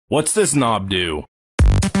What's this knob do?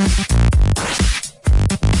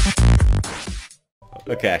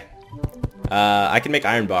 Okay. I can make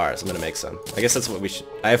iron bars. I'm gonna make some. I guess that's what we should...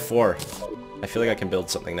 I have 4. I feel like I can build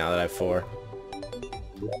something now that I have 4.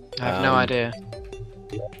 I have no idea.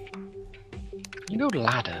 You build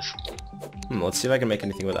ladders. Let's see if I can make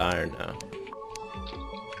anything with iron now.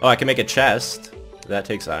 Oh, I can make a chest. That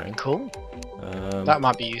takes iron. Cool. That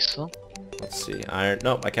might be useful. Let's see. Iron...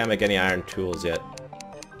 Nope, I can't make any iron tools yet.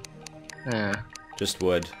 Yeah. Just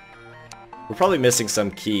wood. We're probably missing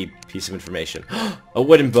some key piece of information. A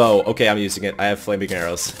wooden bow. Okay, I'm using it. I have flaming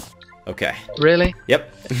arrows. Okay. Really?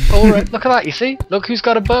 Yep. Alright, look at that, you see? Look who's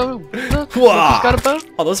got a bow. Look who's got a bow.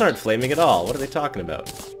 Oh, those aren't flaming at all. What are they talking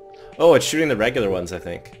about? Oh, it's shooting the regular ones, I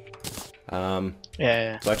think. Yeah.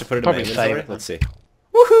 Do I have to put it Probably in my inventory? save Let's see.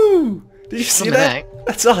 Woohoo! Did you see that? Melek.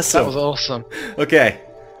 That's awesome. That was awesome. Okay.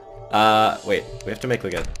 Wait. We have to make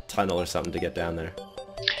like a tunnel or something to get down there.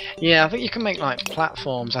 Yeah, I think you can make like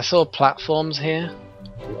platforms. I saw platforms here.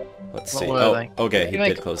 Let's What see. were Oh, they? okay. You He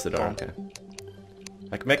make did close the door. a Okay.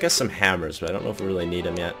 I can make us some hammers, but I don't know if we really need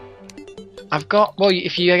them yet. I've got... Well,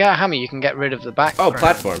 if you get a hammer, you can get rid of the back. Oh,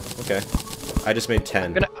 platform. Okay. I just made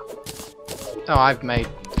 10. Oh, I've made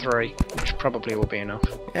 3, which probably will be enough.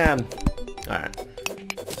 Yeah. Alright.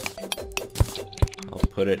 I'll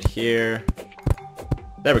put it here.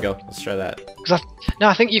 There we go. Let's try that. No,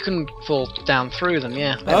 I think you can fall down through them,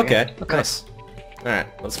 yeah. There we Okay. go. Nice. Alright,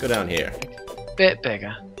 let's go down here. Bit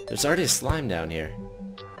bigger. There's already a slime down here.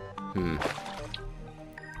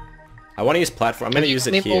 I want to use platform. I'm going to use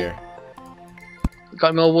it here. You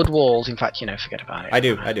got more wood walls? In fact, forget about it. I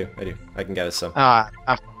do. I can get us some. I've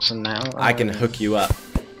got some now. I can hook you up.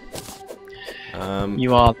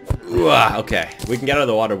 You are... Okay, we can get out of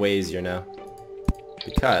the water way easier now.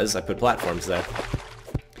 Because I put platforms there.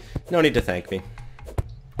 No need to thank me.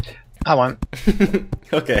 I won't.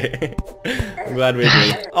 Okay. I'm glad we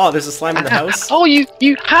agree. Oh, there's a slime in the house? Oh,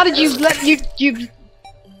 how did you let you...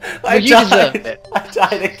 I you deserved died. it. I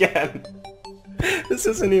died again. This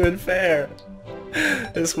isn't even fair.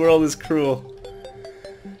 This world is cruel.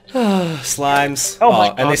 Slimes. Oh my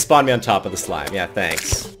God. And they spawned me on top of the slime. Yeah,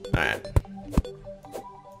 thanks. Alright.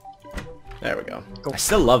 There we go. Cool. I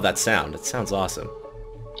still love that sound. It sounds awesome.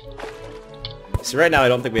 See, right now I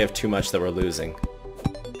don't think we have too much that we're losing.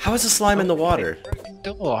 How is the slime in the water?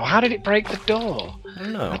 Door. How did it break the door? I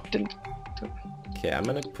don't know. I didn't... Okay, I'm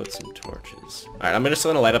gonna put some torches. Alright, I'm just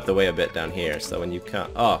gonna light up the way a bit down here, so when you come...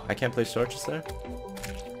 Oh, I can't place torches there?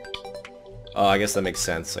 Oh, I guess that makes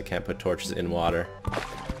sense. I can't put torches in water.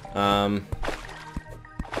 And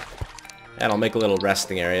I'll make a little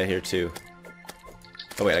resting area here, too.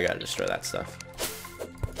 Oh, wait, I gotta destroy that stuff.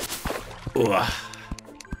 Ooh.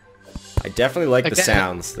 I definitely like the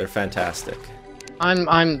sounds. They're fantastic. I'm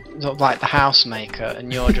sort of like the house maker,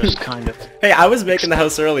 and you're just kind of... Hey, I was making the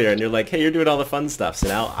house earlier, and you're like, hey, you're doing all the fun stuff, so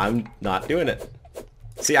now I'm not doing it.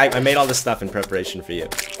 See, I made all this stuff in preparation for you.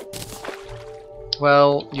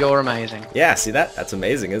 Well, you're amazing. Yeah, see that? That's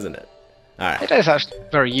amazing, isn't it? Alright. It is actually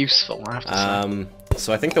very useful, I have to say.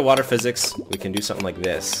 So I think the water physics, we can do something like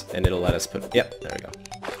this, and it'll let us put... Yep, there we go.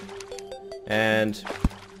 And...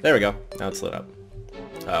 There we go. Now it's lit up.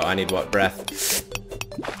 Oh, I need what? Breath.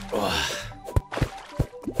 Ugh.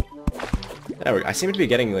 There we go. I seem to be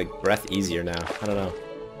getting, like, breath easier now. I don't know.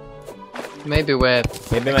 Maybe we're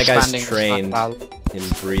Maybe my guy's expanding the trained valve. in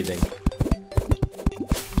breathing.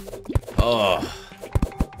 Oh.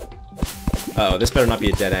 Uh-oh, this better not be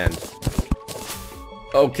a dead end.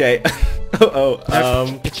 Okay.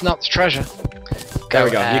 It's not the treasure. There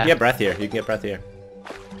we go. You can get breath here. You can get breath here.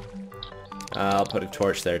 I'll put a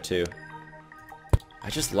torch there, too.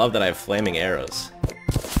 I just love that I have flaming arrows.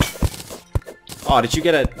 Oh, did you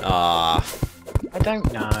get it? I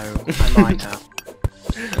don't know. I might have.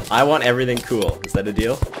 I want everything cool. Is that a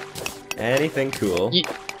deal? Anything cool.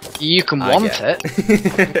 You can want it.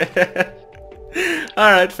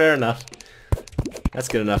 Alright, fair enough. That's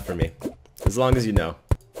good enough for me. As long as you know.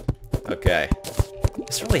 Okay.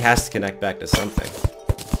 This really has to connect back to something.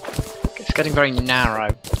 It's getting very narrow.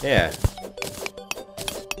 Yeah.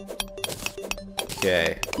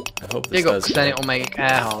 Okay. I hope this Dig up, does... because then it'll make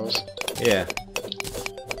air holes. Yeah.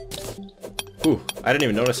 Ooh, I didn't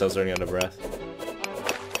even notice I was running out of breath.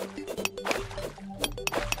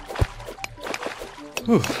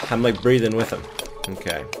 Whew, I'm like breathing with him.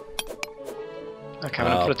 Okay. Okay,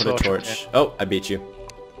 I'm gonna put a torch. Oh, I beat you.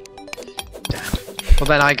 Damn. Well,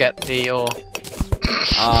 then I get the ore.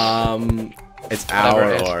 It's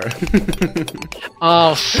our ore.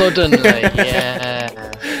 Oh, suddenly,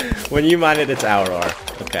 yeah. When you mine it, it's our ore.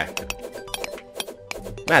 Okay.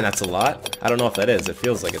 Man, that's a lot. I don't know if that is. It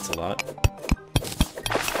feels like it's a lot.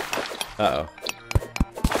 Uh-oh.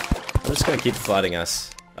 I'm just gonna keep flooding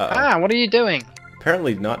us. Uh-oh. Ah, what are you doing?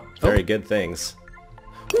 Apparently not very good things.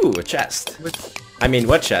 Ooh, a chest. I mean,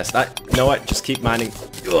 what chest? You know what? Just keep mining.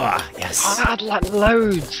 Ugh, yes. I had like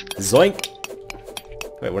loads. Zoink.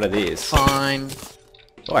 Wait, what are these? Fine.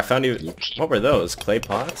 Oh, I found you. What were those? Clay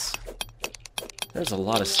pots? There's a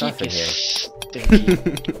lot of stuff Keep in your here.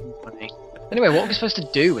 stinky money. Anyway, what are we supposed to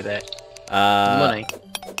do with it? Money.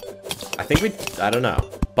 I think I don't know.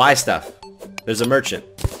 Buy stuff. There's a merchant.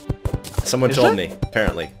 Someone told me,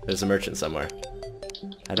 apparently. There's a merchant somewhere.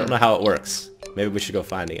 I don't know how it works. Maybe we should go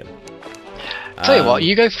finding him. Tell you what,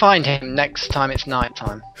 you go find him next time it's night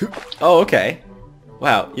time. Oh, okay.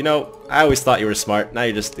 Wow, you know, I always thought you were smart. Now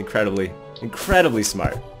you're just incredibly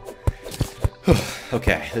smart.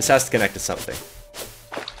 Okay, this has to connect to something.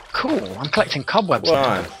 Cool, I'm collecting cobwebs Go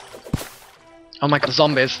now. on. Oh my god,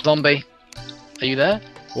 zombies. Zombie. Are you there?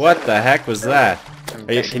 What the heck was that? Can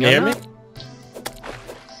you hear me?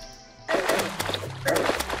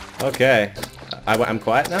 Okay. I'm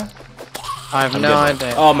quiet now? I have no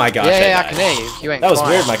idea. Oh my gosh, Yeah, I died. can hear you. You ain't That was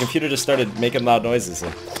quiet. weird, my computer just started making loud noises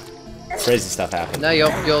and crazy stuff happened. No,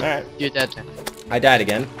 you're Alright. dead now. I died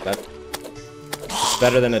again, but it's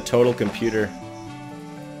better than a total computer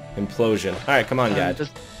implosion. Alright, come on, guys.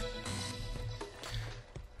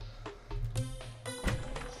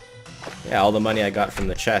 Yeah, all the money I got from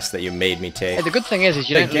the chest that you made me take. Hey, the good thing is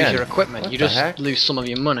you don't lose Again. your equipment. What You the just heck? lose some of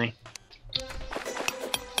your money.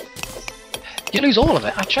 You lose all of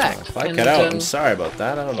it. I checked. If I and, cut out, I'm sorry about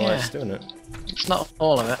that. I don't know why I yeah. was doing it. It's not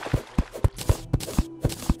all of it.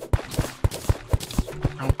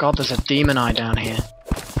 Oh god, there's a demon eye down here.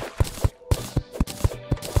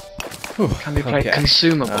 Can be played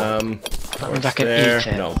consumable. That means I can there. eat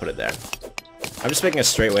it. No, put it there. I'm just making a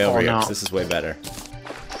straight way over Or here, 'cause not. this is way better.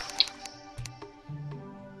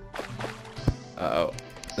 Uh-oh.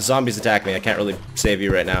 The zombies attack me. I can't really save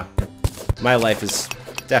you right now. My life is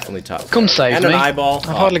definitely top. Come save and me. an eyeball.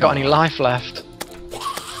 I've hardly got any life left.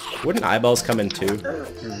 Wouldn't eyeballs come in too?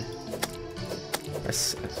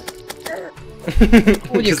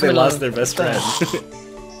 Because they lost their best friend.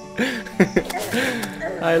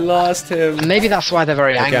 I lost him. And maybe that's why they're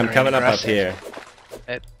very angry. Okay, I'm coming and up aggressive. here.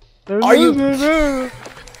 Are you?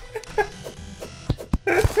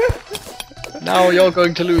 Now you're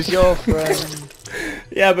going to lose your friend.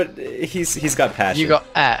 Yeah, but he's got passion. You got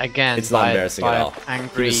again. It's not by, embarrassing by at all.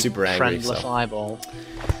 Angry, He was super angry, friendless so. eyeball.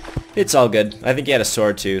 It's all good. I think he had a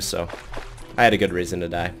sword too, so I had a good reason to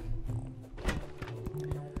die.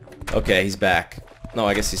 Okay, he's back. No,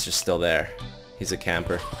 I guess he's just still there. He's a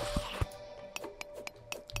camper.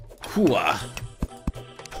 Hooah!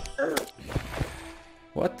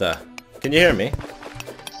 What the? Can you hear me?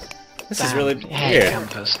 This is really Hey, weird.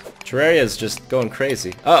 campers. Terraria is just going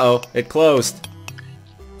crazy. Uh-oh, it closed.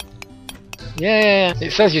 Yeah.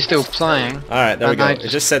 It says you're still playing. Alright, there we And go. I It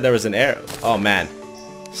just said there was an error. Oh, man.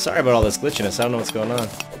 Sorry about all this glitchiness. I don't know what's going on.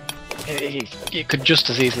 It could just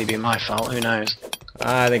as easily be my fault. Who knows?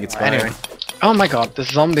 I think it's fine. Anyway. Oh my god, there's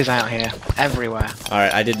zombies out here. Everywhere.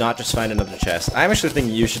 Alright, I did not just find another chest. I'm actually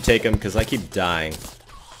thinking you should take them because I keep dying.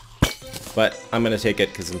 But I'm going to take it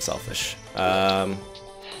because I'm selfish. Alright,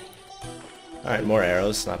 more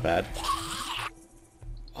arrows. Not bad.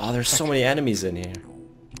 Oh, there's so many enemies in here.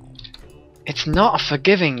 It's not a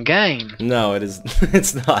forgiving game. No, it is.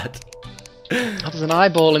 It's not. Oh, there's an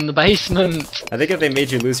eyeball in the basement. I think if they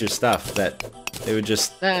made you lose your stuff, that it would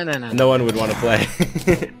just... No. No one would want to play.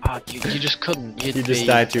 Oh, you just couldn't. You just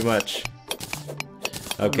die too much.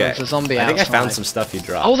 Okay. There's a zombie I think I found outside. some stuff you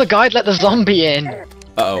dropped. Oh, the guide let the zombie in.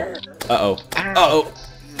 Uh-oh. Uh-oh. Uh-oh.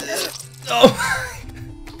 Oh!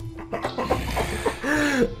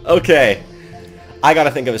 Okay. I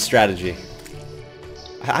gotta think of a strategy.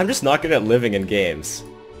 I'm just not good at living in games.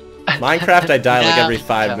 Minecraft, I die like every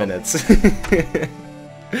 5 minutes.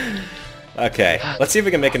 Okay, let's see if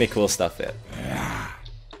we can make any cool stuff yet.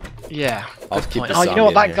 Yeah. I'll Good keep point. the Oh, you zombie know what?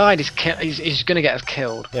 in That here. guide is he's gonna get us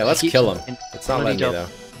killed. Yeah, let's He keeps kill on him. in- It's not bloody letting me, dog.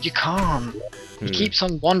 though. You can't. He keeps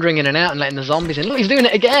on wandering in and out and letting the zombies in. Look, he's doing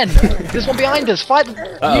it again. There's one behind us. Fight them.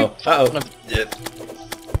 Uh-oh. Uh-oh.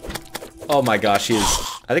 Oh my gosh, he is...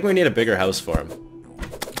 I think we need a bigger house for him.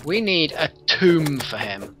 We need a tomb for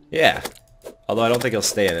him. Yeah. Although I don't think he'll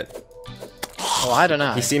stay in it. Oh, I don't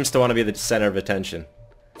know. He seems to want to be the center of attention.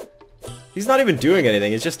 He's not even doing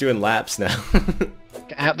anything, he's just doing laps now.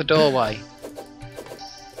 Get out the doorway.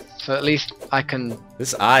 So at least I can...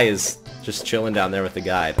 This eye is just chilling down there with the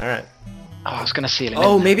guide. Alright. Oh, I was gonna seal him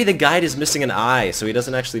Oh, in. maybe the guide is missing an eye, so he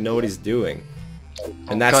doesn't actually know what he's doing.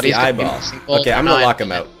 And that's God, the he's gonna be eyeball. missing all Okay, I'm the gonna lock eyes.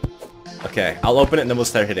 him out. Okay, I'll open it and then we'll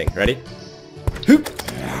start hitting. Ready? Hoop!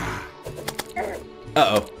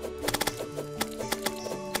 Uh-oh.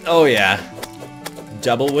 Oh yeah.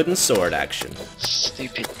 Double wooden sword action.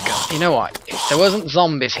 Stupid god. You know what? If there wasn't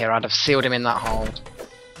zombies here, I'd have sealed him in that hole.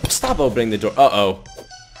 Stop opening the door. Uh-oh.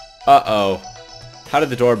 Uh-oh. How did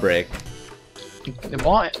the door break?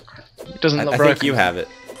 What? It doesn't look I broken. think you have it.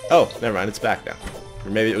 Oh, never mind. It's back now. Or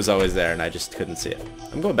maybe it was always there and I just couldn't see it.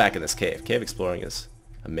 I'm going back in this cave. Cave exploring is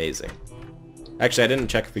amazing. Actually, I didn't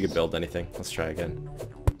check if we could build anything. Let's try again.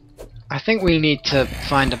 I think we need to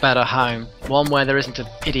find a better home. One where there isn't an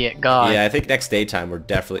idiot guy. Yeah, I think next daytime we're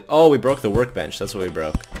definitely... Oh, we broke the workbench. That's what we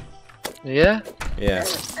broke. Yeah? Yeah.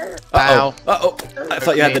 Ow. Uh-oh. I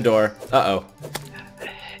thought you had the door. Uh-oh.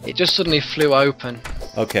 It just suddenly flew open.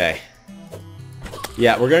 Okay.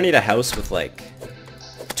 Yeah, we're gonna need a house with, like,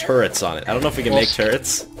 turrets on it. I don't know if we can make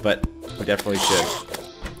turrets, but we definitely should.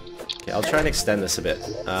 Okay, I'll try and extend this a bit.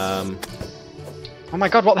 Oh my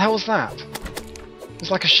god, what the hell was that? It's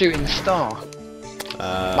like a shooting star.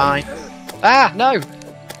 Mine. Ah, no!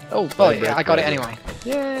 Oh, boy, yeah, I got it anyway.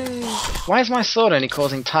 Yay! Why is my sword only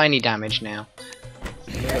causing tiny damage now?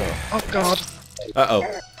 Oh god.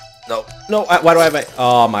 Uh-oh. No. No, why do I have my...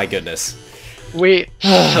 Oh my goodness. We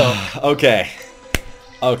suck. Okay.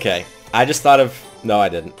 Okay. I just thought of... No, I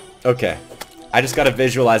didn't. Okay. I just gotta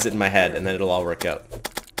visualize it in my head, and then it'll all work out.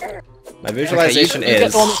 My visualization you get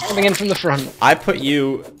is... the one that's coming in from the front. I put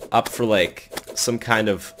you up for, like, some kind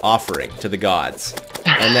of offering to the gods.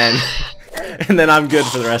 And then... and then I'm good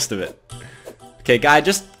for the rest of it. Okay, guy,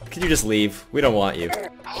 can you just leave? We don't want you.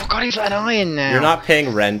 Oh god, he's let an eye in now. You're not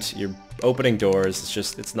paying rent. You're opening doors.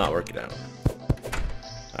 It's not working out.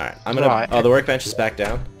 Alright, I'm gonna... Right. Oh, the workbench is back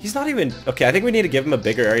down. He's not even... Okay, I think we need to give him a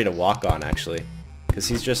bigger area to walk on, actually. Because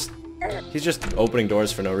he's just opening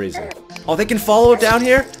doors for no reason. Oh, they can follow it down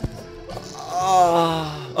here?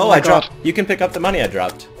 Oh, I dropped... You can pick up the money I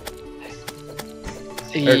dropped.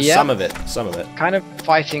 Or Yeah. some of it. Some of it. Kind of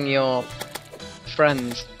fighting your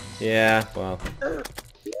friends. Yeah, well...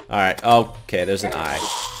 Alright, okay, there's an eye.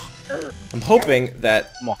 I'm hoping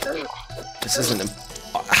that... This isn't...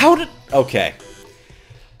 How did... Okay.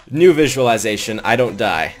 New visualization, I don't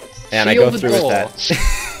die. And I go through with that.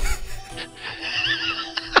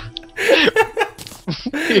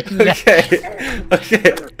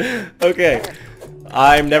 Okay.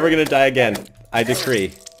 I'm never gonna die again. I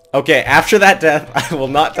decree. Okay, after that death, I will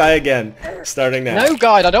not die again. Starting now. No,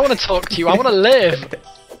 guide, I don't want to talk to you. I want to live.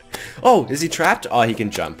 Oh, is he trapped? Oh, he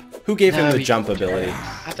can jump. Who gave him the jump ability?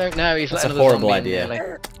 I don't know. He's That's a horrible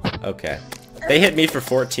idea. Okay. They hit me for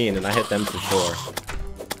 14, and I hit them for 4.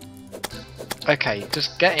 Okay,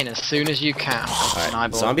 just get in as soon as you can.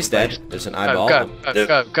 Alright, zombie's dead. There's an eyeball. Go.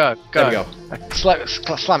 There we go.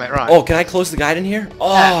 Slam it, right. Oh, can I close the guide in here?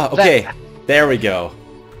 Oh, okay. There we go.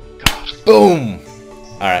 God. Boom!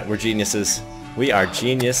 Alright, we're geniuses. We are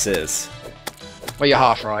geniuses. Well, you're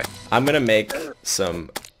half right. I'm gonna make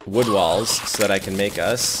some wood walls so that I can make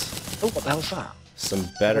us... Oh, what the hell's that? Some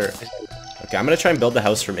better... Okay, I'm gonna try and build the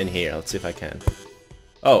house from in here. Let's see if I can.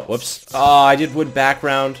 Oh, whoops. Oh, I did wood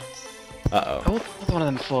background. Uh-oh. Oh, another one of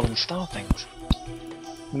them fallen star things.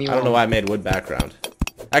 I don't know why I made wood background.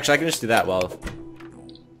 Actually, I can just do that while...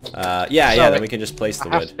 yeah, then we can just place the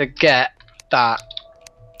wood. I have to get that.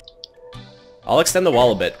 I'll extend the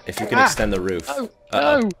wall a bit, if you can extend the roof. Oh,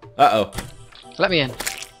 Uh-oh. no. Uh-oh. Let me in.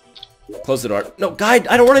 Close the door. No, guide,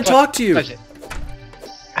 I don't want to talk to you! Close it.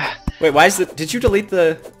 Wait, why is the... Did you delete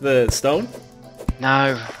the stone?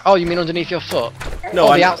 No. Oh, you mean underneath your foot? No,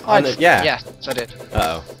 oh, the outside. Yeah. Yes, I did.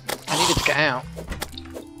 Uh-oh. I needed to get out.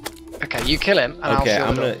 Okay, you kill him, and Okay,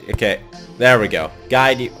 I'll seal Okay, there we go.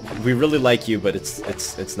 Guide, we really like you, but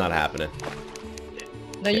it's not happening.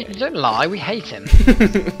 No, you don't lie. We hate him.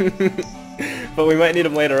 But we might need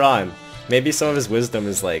him later on. Maybe some of his wisdom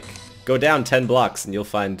is like, go down 10 blocks and you'll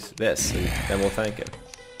find this, and then we'll thank him.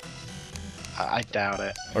 I doubt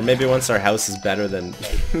it. Or maybe once our house is better than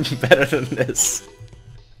better than this.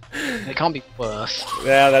 It can't be worse.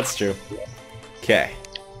 Yeah, that's true. Okay.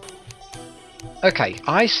 Okay,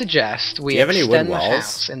 I suggest we have any wood extend the walls?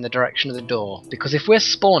 house in the direction of the door, because if we're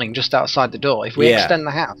spawning just outside the door, if we extend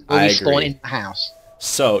the house, we spawn in the house.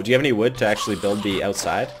 So, do you have any wood to actually build the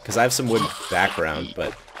outside? Because I have some wood background,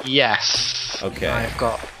 but... Yes. Okay. I've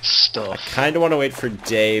got stuff. Kind of want to wait for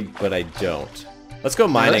day, but I don't. Let's go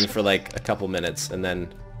mining for like a couple minutes, and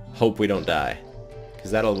then hope we don't die. Because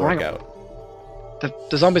that'll work out.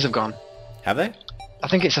 The zombies have gone. Have they? I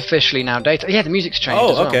think it's officially now daytime. Yeah, the music's changed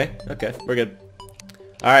as well. Okay. Okay, we're good.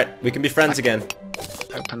 Alright, we can be friends again.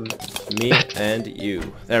 Open. Me and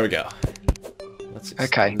you. There we go. Let's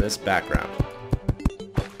extend this background.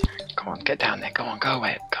 Come on, get down there. Go on, go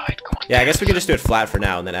away, guide. Come on. Yeah, I guess we can just do it flat for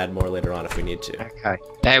now and then add more later on if we need to. Okay,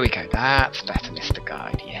 there we go. That's better, Mr.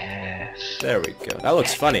 Guide. Yes. There we go. That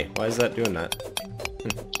looks funny. Why is that doing that?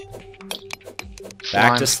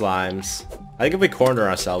 Back to slimes. I think if we corner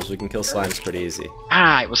ourselves, we can kill slimes pretty easy.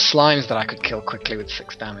 Ah, it was slimes that I could kill quickly with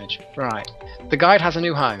 6 damage. Right. The guide has a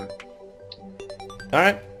new home.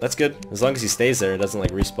 Alright, that's good. As long as he stays there, it doesn't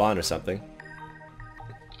like respawn or something.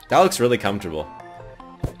 That looks really comfortable.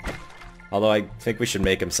 Although I think we should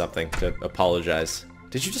make him something to apologize.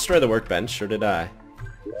 Did you destroy the workbench, or did I?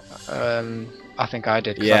 I think I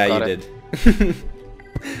did. Yeah, you did.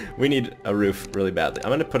 We need a roof really badly.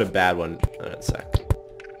 I'm gonna put a bad one on it, sec.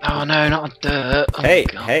 Oh no, not dirt. Oh, hey,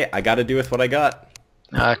 God. hey, I gotta do with what I got.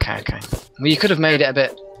 Okay, okay. Well, you could have made it a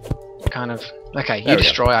bit, kind of... Okay, you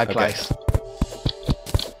destroy, I place.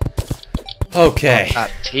 Okay. Oh,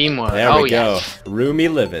 that teamwork. There we go. Yes. Roomy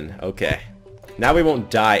living. Okay. Now we won't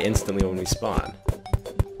die instantly when we spawn.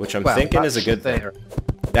 Which I'm thinking is a good thing.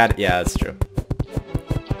 Yeah, that's true.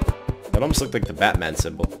 That almost looked like the Batman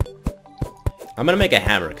symbol. I'm gonna make a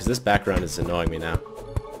hammer, because this background is annoying me now.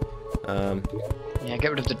 Yeah,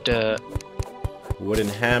 get rid of the dirt. Wooden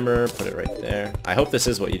hammer, put it right there. I hope this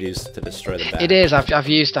is what you'd use to destroy the bat. It is, I've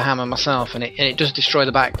used the hammer myself, and it does destroy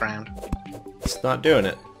the background. It's not doing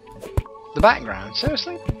it. The background?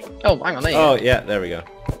 Seriously? Oh, hang on, there you go. Oh, yeah, there we go.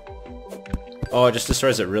 Oh, it just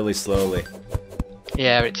destroys it really slowly.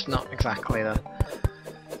 Yeah, it's not exactly the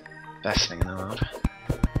best thing in the world.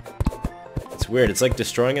 It's weird, it's like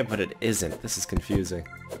destroying it, but it isn't. This is confusing.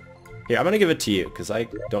 Here, I'm gonna give it to you, because I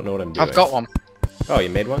don't know what I'm doing. I've got one. Oh, you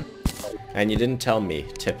made one? And you didn't tell me.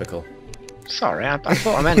 Typical. Sorry, I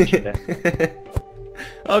thought I mentioned it.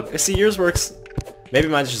 Oh, see, yours works. Maybe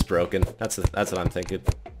mine's just broken. That's what I'm thinking.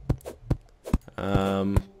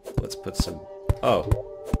 Let's put some... Oh.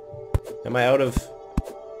 Am I out of...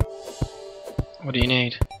 What do you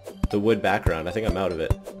need? The wood background. I think I'm out of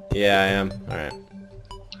it. Yeah, I am. Alright.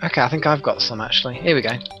 Okay, I think I've got some, actually. Here we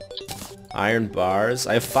go. Iron bars.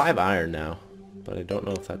 I have 5 iron now, but I don't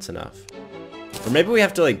know if that's enough. Or maybe we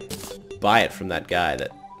have to, like, buy it from that guy that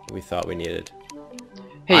we thought we needed.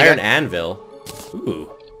 Here Iron anvil. Ooh.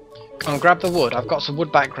 Come on, grab the wood. I've got some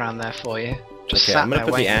wood background there for you. Just Okay, sat I'm gonna there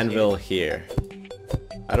put the waiting for anvil here.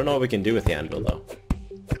 I don't know what we can do with the anvil, though.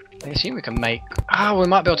 I assume we can make... Ah, we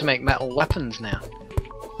might be able to make metal weapons now.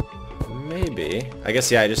 Maybe. I guess,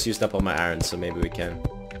 yeah, I just used up all my iron, so maybe we can.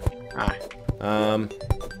 Alright.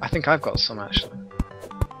 I I think I've got some, actually.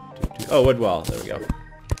 Oh, wood wall. There we go.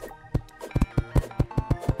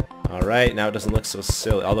 Alright, now it doesn't look so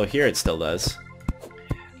silly. Although here it still does.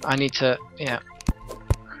 I need to... Yeah.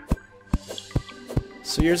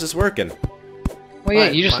 So yours is working. Well, yeah,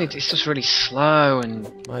 you just need to... It's just really slow and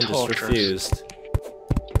Mine just torturous. refused.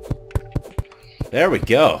 There we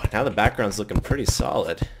go. Now the background's looking pretty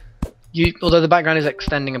solid. Although the background is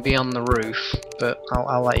extending beyond the roof, but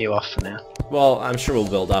I'll let you off for now. Well, I'm sure we'll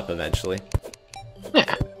build up eventually.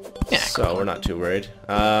 Yeah. Yeah. So we're not too worried.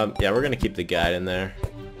 Yeah, we're gonna keep the guide in there.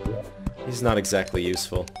 He's not exactly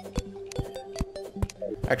useful.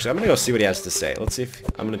 Actually, I'm gonna go see what he has to say. Let's see if...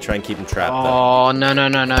 I'm gonna try and keep him trapped, though. Oh, no, no,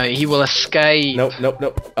 no, no. He will escape. Nope, nope,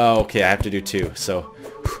 nope. Oh, okay, I have to do 2, so...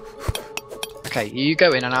 Okay, you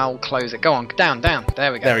go in and I'll close it. Go on, down, down.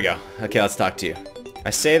 There we go. There we go. Okay, let's talk to you. I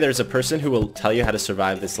say there's a person who will tell you how to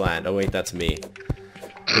survive this land. Oh wait, that's me.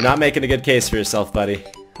 You're not making a good case for yourself, buddy.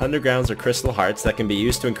 Undergrounds are crystal hearts that can be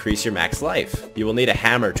used to increase your max life. You will need a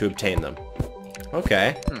hammer to obtain them.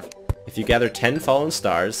 Okay. If you gather 10 fallen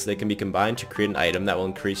stars, they can be combined to create an item that will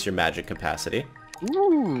increase your magic capacity.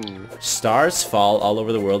 Ooh. Stars fall all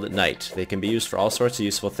over the world at night. They can be used for all sorts of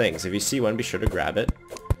useful things. If you see one, be sure to grab it.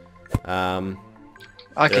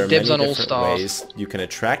 I can dibs on all stars. Ways you can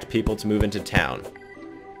attract people to move into town.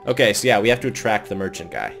 Okay, so yeah, we have to attract the merchant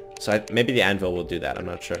guy. So maybe the anvil will do that, I'm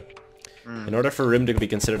not sure. In order for a room to be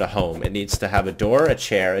considered a home, it needs to have a door, a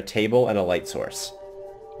chair, a table, and a light source.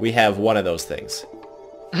 We have one of those things.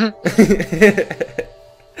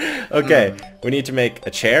 Okay, we need to make a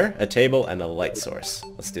chair, a table, and a light source.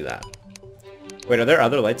 Let's do that. Wait, are there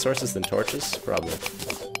other light sources than torches? Probably.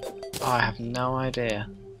 Oh, I have no idea.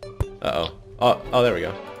 Uh-oh. Oh, there we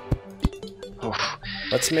go. Oof.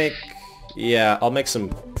 Let's make... Yeah, I'll make some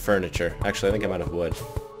furniture. Actually, I think I'm out of wood.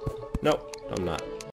 Nope, I'm not.